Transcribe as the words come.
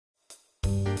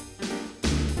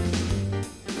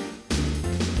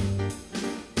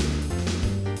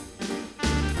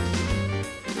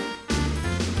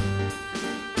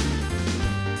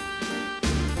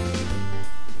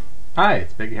Hi,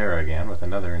 it's Bighara again with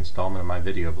another installment of my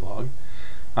video blog.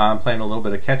 I'm playing a little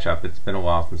bit of catch up. It's been a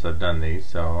while since I've done these,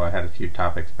 so I had a few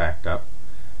topics backed up.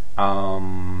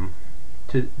 To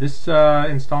this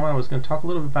installment, I was going to talk a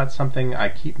little bit about something I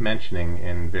keep mentioning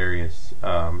in various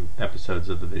episodes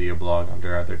of the video blog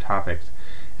under other topics,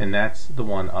 and that's the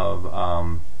one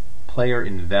of player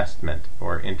investment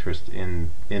or interest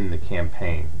in the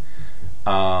campaign.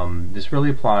 This really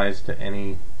applies to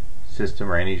any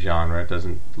system or any genre. It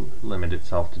doesn't limit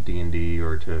itself to D&D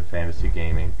or to fantasy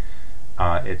gaming.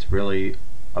 It's really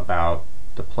about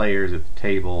the players at the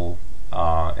table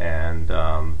and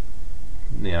the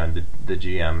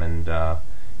GM and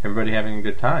everybody having a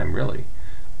good time, really.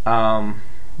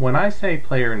 When I say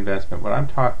player investment, what I'm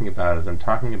talking about is I'm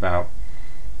talking about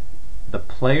the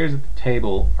players at the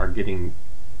table are getting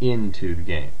into the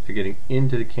game. They're getting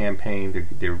into the campaign.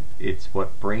 It's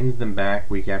what brings them back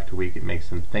week after week. It makes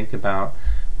them think about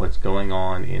what's going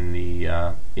on in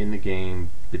the game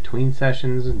between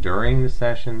sessions and during the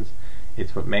sessions.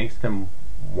 It's what makes them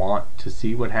want to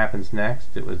see what happens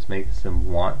next. It what makes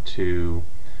them want to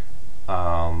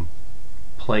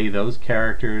play those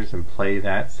characters and play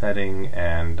that setting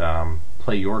and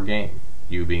play your game,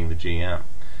 you being the GM.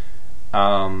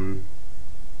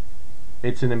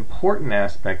 It's an important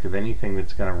aspect of anything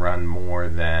that's going to run more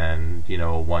than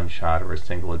a one-shot or a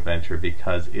single adventure,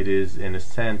 because it is, in a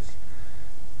sense,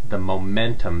 the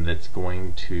momentum that's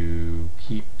going to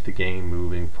keep the game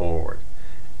moving forward.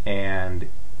 And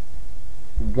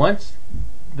once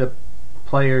the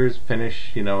players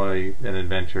finish an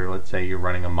adventure, let's say you're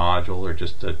running a module or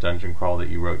just a dungeon crawl that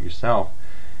you wrote yourself,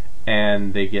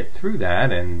 and they get through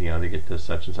that, and they get to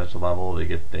such and such a level,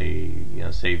 they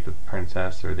save the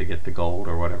princess, or they get the gold,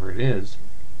 or whatever it is.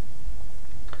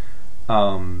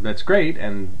 That's great,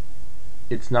 and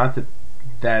it's not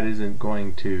that isn't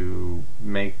going to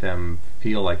make them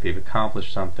feel like they've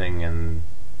accomplished something, and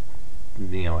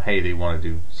hey, they want to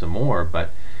do some more. But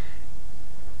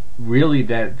really,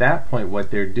 at that point,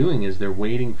 what they're doing is they're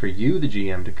waiting for you, the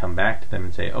GM, to come back to them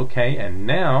and say, okay, and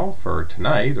now for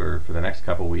tonight or for the next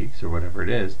couple weeks or whatever it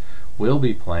is, we'll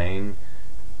be playing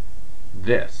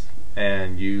this.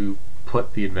 And you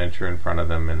put the adventure in front of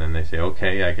them, and then they say,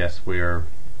 okay, I guess we're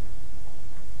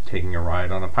taking a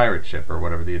ride on a pirate ship or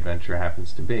whatever the adventure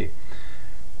happens to be.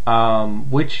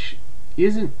 Which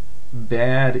isn't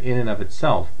bad in and of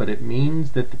itself, but it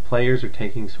means that the players are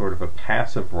taking sort of a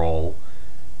passive role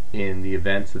in the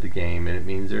events of the game, and it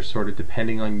means they're sort of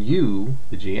depending on you,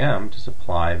 the GM, to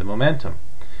supply the momentum.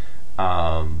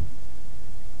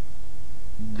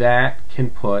 That can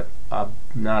put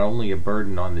not only a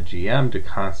burden on the GM to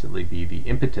constantly be the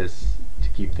impetus to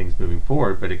keep things moving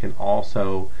forward, but it can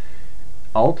also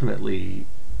ultimately,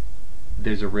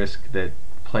 there's a risk that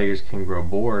players can grow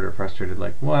bored or frustrated,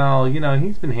 like, well,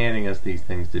 he's been handing us these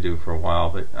things to do for a while,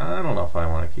 but I don't know if I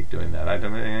want to keep doing that.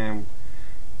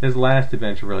 His last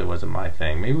adventure really wasn't my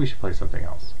thing. Maybe we should play something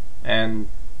else. And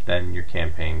then your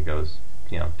campaign goes,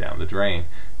 down the drain,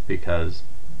 because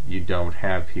you don't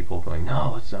have people going,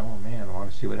 no, oh man, I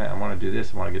want to see I want to do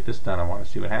this, I want to get this done, I want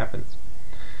to see what happens.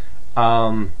 There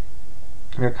are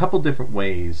a couple different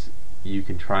ways you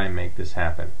can try and make this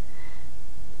happen.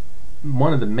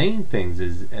 One of the main things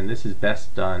is, and this is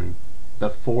best done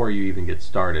before you even get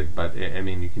started, but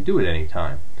you can do it any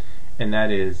time, and that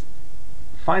is,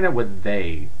 find out what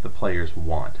the players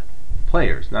want. The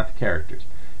players, not the characters.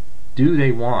 Do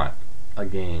they want a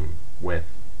game with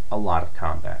a lot of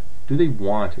combat? Do they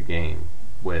want a game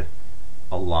with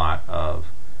a lot of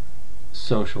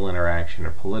social interaction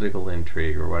or political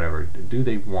intrigue or whatever? Do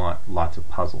they want lots of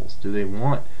puzzles? Do they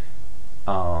want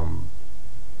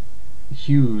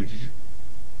huge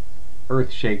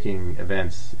earth-shaking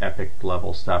events, epic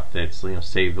level stuff that's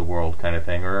save the world kind of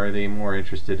thing? Or are they more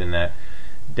interested in that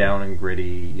down and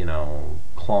gritty,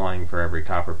 clawing for every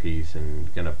copper piece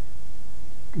and gonna,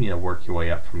 work your way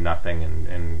up from nothing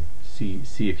and see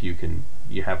if you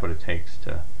have what it takes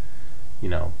to,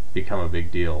 become a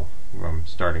big deal from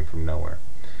starting from nowhere.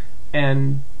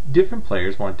 And different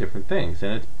players want different things,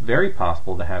 and it's very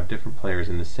possible to have different players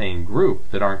in the same group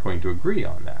that aren't going to agree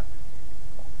on that.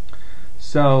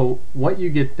 So what you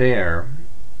get there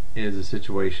is a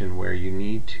situation where you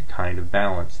need to kind of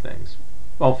balance things.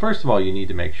 Well, first of all, you need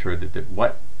to make sure that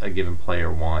what a given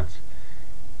player wants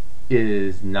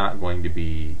is not going to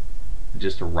be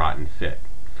just a rotten fit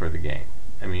for the game.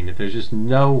 If there's just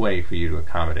no way for you to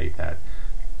accommodate that,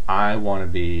 I want to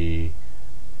be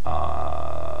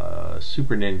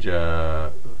super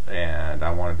ninja, and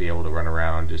I want to be able to run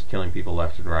around just killing people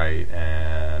left and right,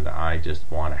 and I just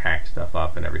want want to hack stuff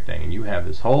up and everything, and you have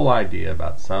this whole idea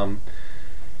about some,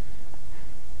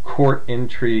 10 court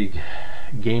intrigue,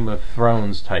 Game of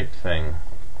Thrones type thing,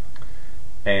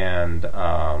 and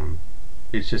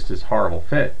it's just this horrible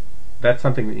fit. That's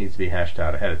something that needs to be hashed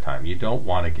out ahead of time. You don't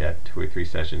want to get 2 or 3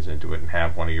 sessions into it and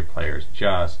have one of your players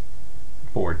just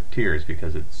bored to tears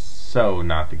because it's so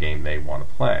not the game they want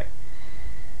to play.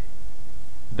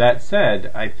 That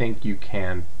said, I think you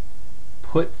can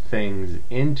put things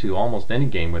into almost any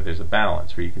game where there's a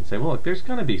balance, where you can say, well, look, there's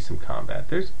going to be some combat,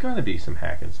 there's going to be some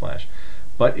hack and slash,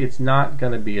 but it's not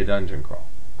going to be a dungeon crawl.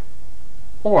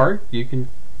 Or you can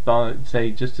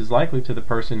say just as likely to the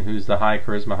person who's the high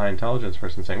charisma, high intelligence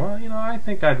person, saying, well, I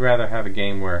think I'd rather have a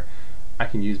game where I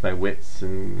can use my wits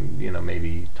and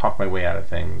maybe talk my way out of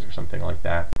things or something like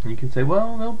that. And you can say,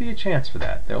 well, there'll be a chance for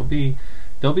that. There'll be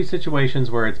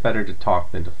situations where it's better to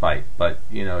talk than to fight, but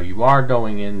you are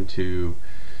going into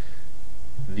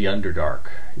the Underdark,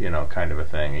 kind of a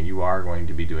thing, and you are going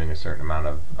to be doing a certain amount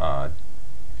of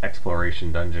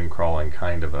exploration, dungeon crawling,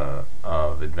 kind of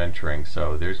adventuring.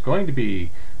 So there's going to be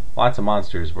lots of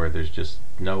monsters where there's just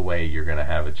no way you're going to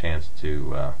have a chance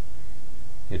to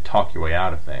talk your way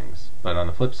out of things. But on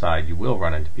the flip side, you will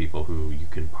run into people who you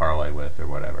can parlay with or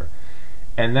whatever,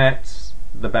 and that's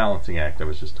the balancing act I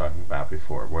was just talking about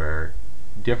before, where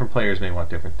different players may want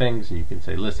different things, and you can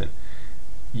say, listen,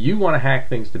 you want to hack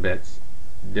things to bits.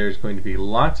 There's going to be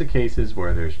lots of cases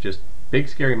where there's just big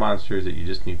scary monsters that you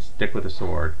just need to stick with a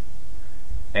sword,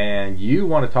 and you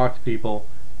want to talk to people.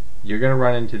 You're going to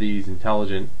run into these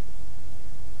intelligent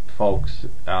folks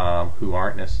who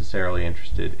aren't necessarily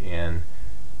interested in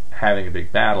having a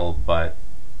big battle, but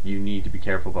you need to be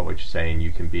careful about what you say, and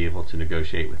you can be able to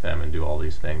negotiate with them and do all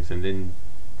these things, and then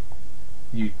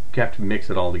you have to mix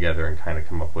it all together and kind of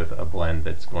come up with a blend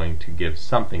that's going to give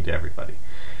something to everybody,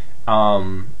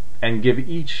 and give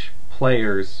each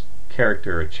player's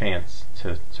character a chance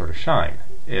to sort of shine.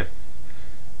 If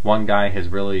one guy has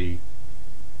really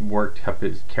worked up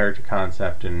his character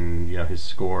concept and his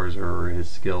scores or his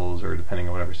skills, or depending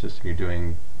on whatever system you're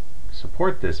doing,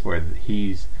 support this, where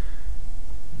he's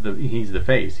the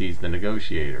face, he's the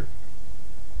negotiator,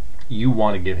 you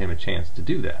want to give him a chance to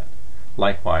do that.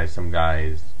 Likewise, some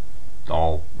guy's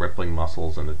all rippling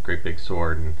muscles and a great big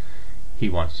sword, and he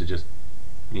wants to just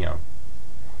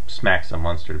smack some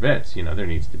monster to bits. There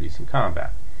needs to be some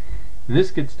combat. And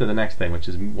this gets to the next thing, which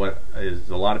is what is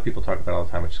a lot of people talk about all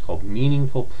the time, which is called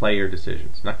meaningful player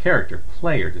decisions. Not character,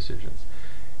 player decisions.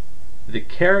 The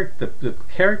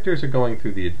characters are going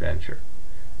through the adventure.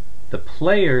 The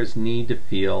players need to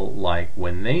feel like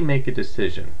when they make a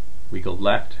decision, we go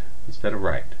left instead of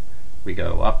right, we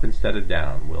go up instead of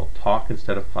down, we'll talk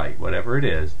instead of fight, whatever it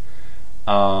is,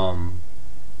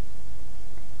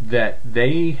 that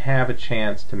they have a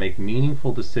chance to make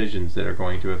meaningful decisions that are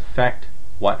going to affect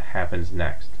what happens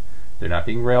next. They're not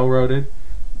being railroaded.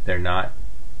 They're not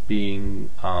being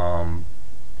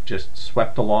just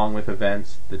swept along with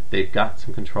events. That they've got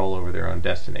some control over their own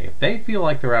destiny. If they feel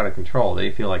like they're out of control,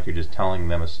 they feel like you're just telling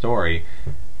them a story,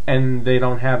 and they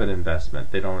don't have an investment.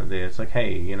 It's like,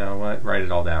 hey, you know what? Write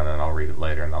it all down, and I'll read it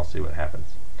later, and I'll see what happens.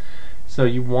 So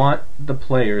you want the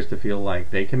players to feel like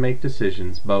they can make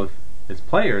decisions, both as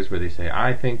players, where they say,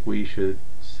 I think we should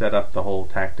set up the whole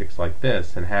tactics like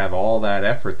this, and have all that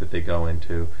effort that they go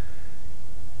into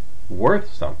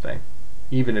worth something,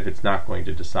 even if it's not going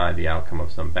to decide the outcome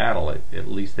of some battle. At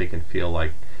least they can feel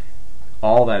like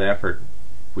all that effort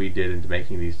we did into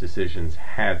making these decisions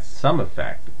had some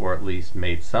effect, or at least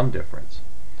made some difference.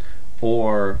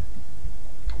 Or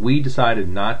we decided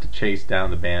not to chase down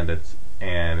the bandits,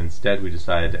 and instead we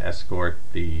decided to escort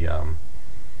the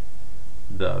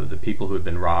people who had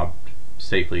been robbed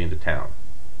safely into town.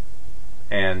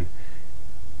 And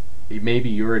maybe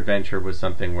your adventure was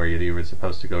something where you were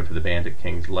supposed to go to the Bandit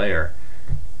King's lair.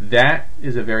 That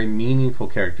is a very meaningful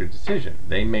character decision.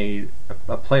 They made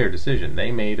a player decision.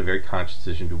 They made a very conscious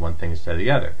decision to do one thing instead of the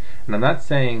other. And I'm not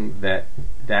saying that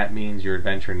that means your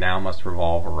adventure now must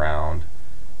revolve around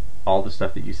all the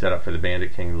stuff that you set up for the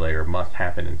Bandit King lair must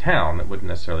happen in town. That wouldn't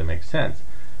necessarily make sense.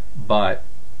 But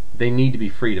they need to be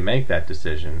free to make that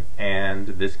decision. And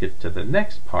this gets to the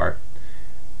next part.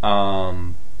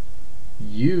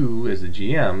 You, as a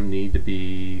GM, need to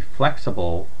be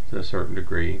flexible to a certain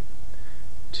degree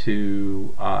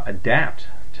to adapt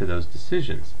to those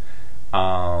decisions.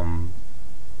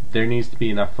 There needs to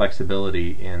be enough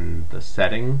flexibility in the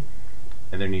setting,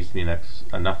 and there needs to be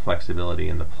enough flexibility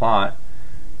in the plot,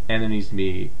 and there needs to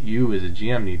be, you as a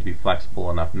GM need to be flexible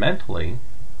enough mentally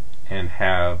and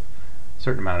have a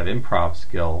certain amount of improv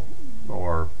skill,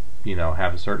 or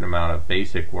have a certain amount of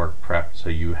basic work prepped, so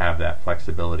you have that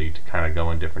flexibility to kind of go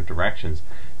in different directions,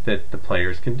 that the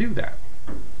players can do that.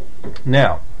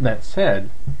 Now, that said,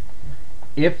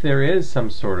 if there is some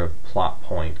sort of plot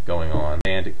point going on,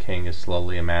 Bandit King is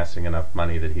slowly amassing enough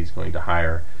money that he's going to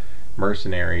hire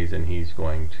mercenaries and he's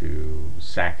going to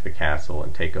sack the castle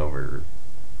and take over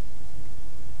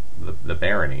the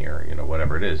barony, or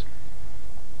whatever it is,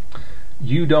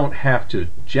 you don't have to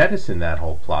jettison that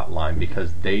whole plot line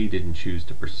because they didn't choose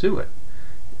to pursue it.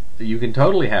 You can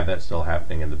totally have that still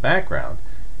happening in the background,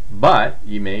 but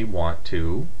you may want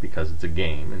to, because it's a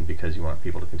game and because you want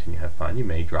people to continue to have fun, you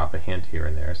may drop a hint here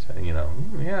and there saying,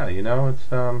 yeah, it's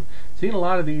seen a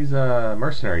lot of these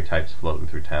mercenary types floating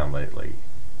through town lately.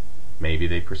 Maybe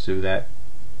they pursue that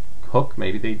hook,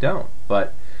 maybe they don't,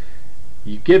 but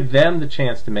you give them the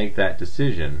chance to make that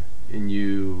decision and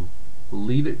you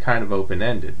leave it kind of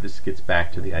open-ended. This gets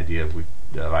back to the idea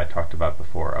I talked about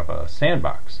before of a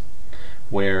sandbox,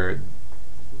 where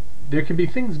there can be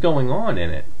things going on in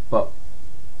it, but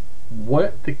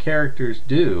what the characters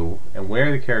do and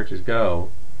where the characters go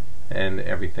and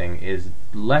everything is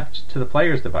left to the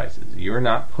player's devices. You're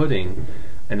not putting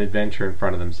an adventure in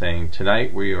front of them saying,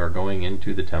 tonight we are going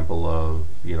into the temple of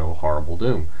horrible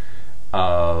doom.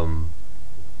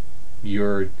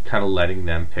 You're kind of letting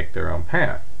them pick their own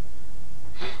path.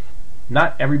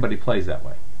 Not everybody plays that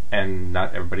way, and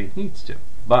not everybody needs to,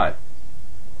 but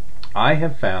I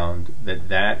have found that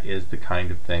that is the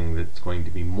kind of thing that's going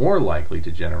to be more likely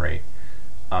to generate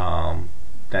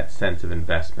that sense of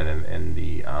investment in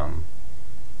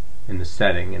the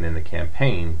setting and in the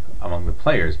campaign among the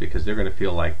players, because they're going to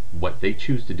feel like what they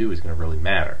choose to do is going to really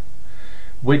matter.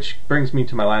 Which brings me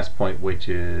to my last point, which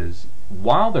is,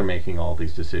 while they're making all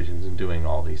these decisions and doing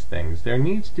all these things, there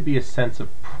needs to be a sense of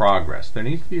progress. There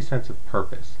needs to be a sense of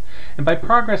purpose. And by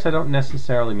progress, I don't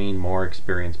necessarily mean more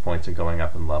experience points and going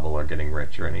up in level or getting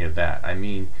rich or any of that. I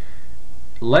mean,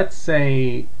 let's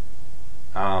say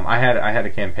I had a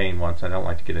campaign once. I don't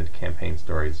like to get into campaign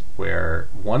stories, where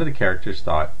one of the characters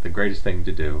thought the greatest thing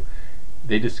to do,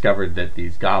 they discovered that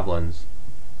these goblins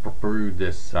brewed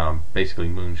this basically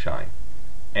moonshine,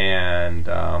 and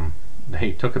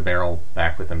they took a barrel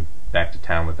back to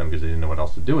town with them because they didn't know what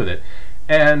else to do with it,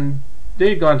 and they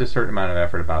had gone to a certain amount of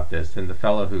effort about this, and the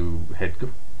fellow who had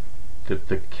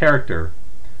the character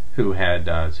who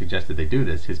had suggested they do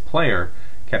this, his player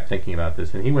kept thinking about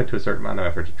this, and he went to a certain amount of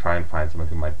effort to try and find someone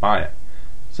who might buy it.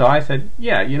 So I said,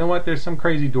 yeah, you know what, there's some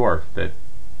crazy dwarf that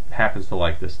happens to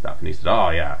like this stuff. And he said, oh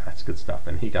yeah, that's good stuff.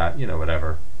 And he got,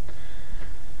 whatever,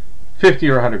 50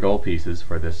 or 100 gold pieces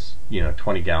for this,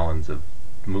 20 gallons of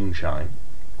moonshine.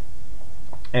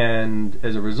 And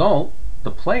as a result,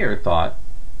 the player thought,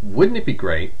 wouldn't it be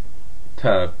great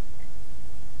to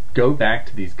go back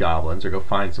to these goblins, or go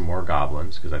find some more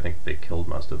goblins, because I think they killed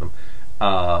most of them,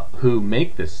 who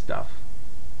make this stuff,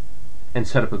 and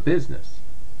set up a business.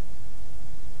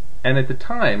 And at the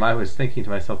time, I was thinking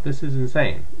to myself, this is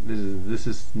insane. This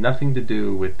is nothing to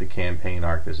do with the campaign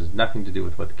arc. This has nothing to do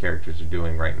with what the characters are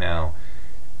doing right now.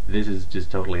 This is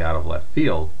just totally out of left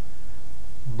field.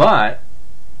 But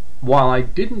while I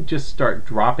didn't just start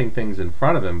dropping things in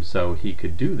front of him so he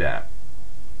could do that,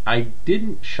 I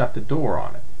didn't shut the door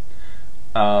on it.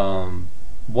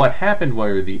 What happened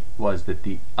was that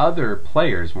the other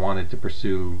players wanted to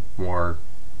pursue more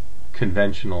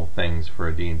conventional things for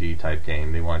a D&D type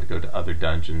game. They wanted to go to other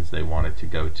dungeons, they wanted to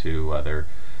go to other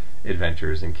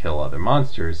adventures and kill other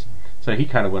monsters. So he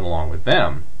kind of went along with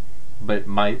them. But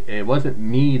it wasn't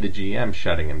me, the GM,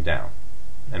 shutting him down.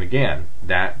 And again,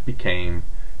 that became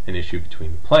an issue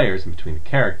between the players and between the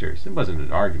characters. It wasn't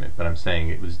an argument, but I'm saying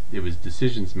it was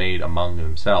decisions made among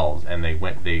themselves, and they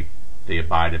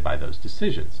abided by those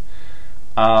decisions.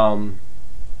 But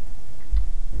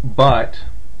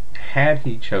had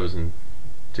he chosen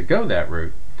to go that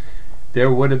route,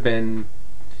 there would have been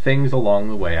things along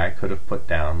the way I could have put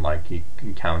down, like he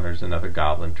encounters another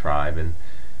goblin tribe, and,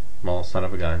 well, son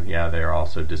of a gun, yeah, they're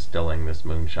also distilling this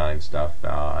moonshine stuff,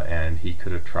 and he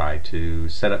could have tried to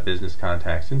set up business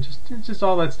contacts and just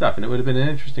all that stuff, and it would have been an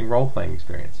interesting role-playing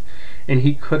experience. And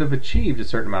he could have achieved a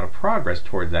certain amount of progress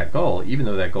towards that goal, even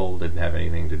though that goal didn't have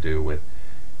anything to do with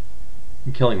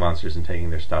killing monsters and taking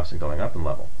their stuffs and going up in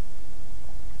level.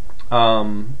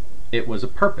 It was a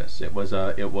purpose. It was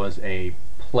a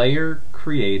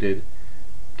player-created,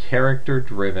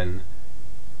 character-driven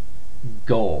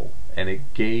goal, and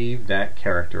it gave that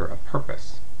character a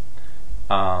purpose.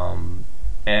 And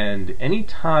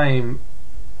anytime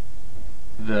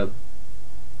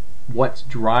what's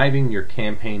driving your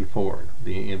campaign forward,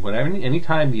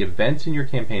 anytime the events in your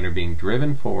campaign are being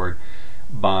driven forward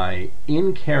by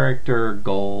in-character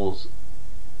goals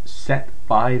set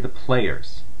by the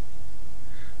players,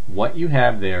 what you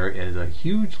have there is a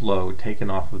huge load taken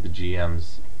off of the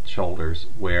GM's shoulders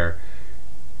where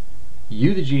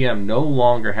you, the GM, no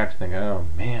longer have to think, oh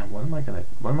man, what am I gonna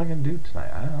do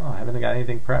tonight? I don't know. I haven't got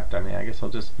anything prepped. I mean, I guess I'll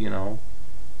just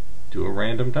do a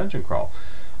random dungeon crawl,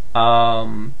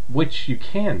 which you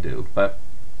can do. But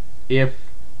if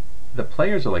the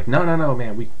players are like, no,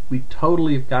 man, we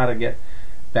totally have got to get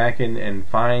back in and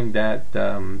find that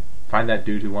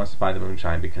dude who wants to buy the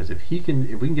moonshine, because if we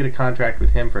can get a contract with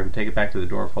him for him to take it back to the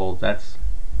Dwarfhold, that's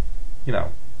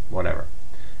whatever.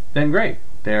 Then great.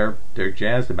 They're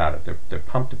jazzed about it. They're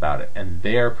pumped about it, and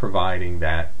they're providing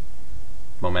that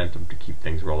momentum to keep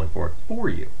things rolling forward for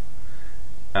you,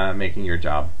 making your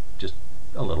job just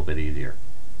a little bit easier.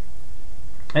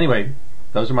 Anyway,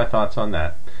 those are my thoughts on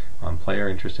that, on player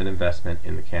interest and investment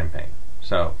in the campaign.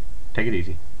 So take it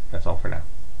easy. That's all for now.